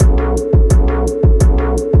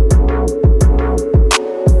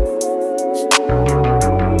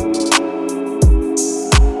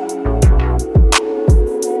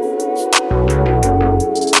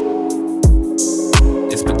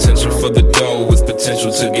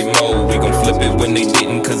potential to get more. We gon' flip it when they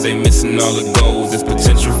didn't, cause they missing all the goals. It's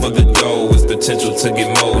potential for the dough, it's potential to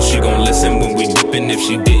get more. She gon' listen when we dippin', if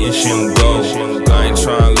she didn't, she don't go. I ain't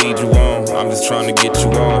tryna lead you on, I'm just tryna get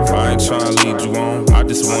you off. I ain't tryna lead you on, I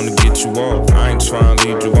just wanna get you off. I ain't tryna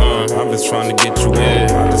lead you on, I'm just tryna get you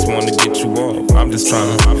off. I just wanna get you off, I'm just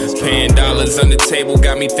tryna. Paying dollars on the table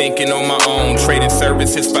got me thinking on my own. Trading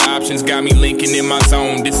services for options got me linking in my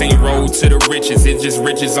zone. This ain't road to the riches, it's just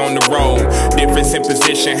riches on the road. Difference in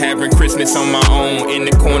position, having Christmas on my own. In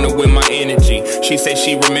the corner with my energy, she say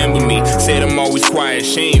she remember me. Said I'm always quiet,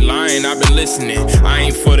 she ain't lying, I've been listening. I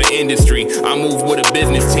ain't for the industry, I move with a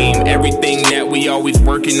business team. Everything that we always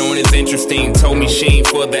working on is interesting. Told me she ain't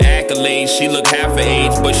for the accolades, she look half her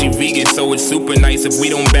age, but she vegan, so it's super nice if we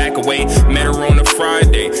don't back away. Met her on a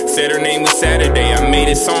Friday, said her name was Saturday. I made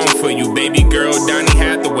a song for you, baby girl, Donnie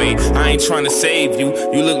Hathaway. I ain't trying to save you,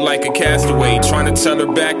 you look like a castaway. Trying to tell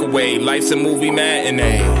her back away, life's a movie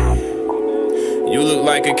matinee. You look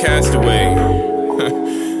like a castaway.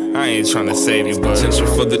 I ain't tryna save you, but potential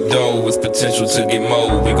for the dough, it's potential to get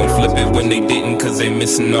more. We gon' flip it when they didn't, cause they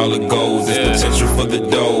missing all the goals. It's potential for the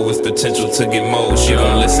dough, it's potential to get more. She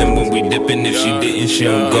gon' listen when we dippin', if she didn't, she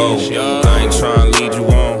don't go. I ain't tryna lead you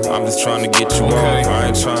on, I'm just tryna get you off. I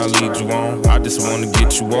ain't tryna lead you on, I just wanna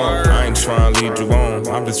get you off. I ain't tryna lead you on,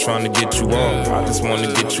 I'm just tryna get you off. I just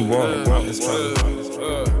wanna get you off. I'm just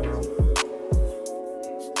tryna.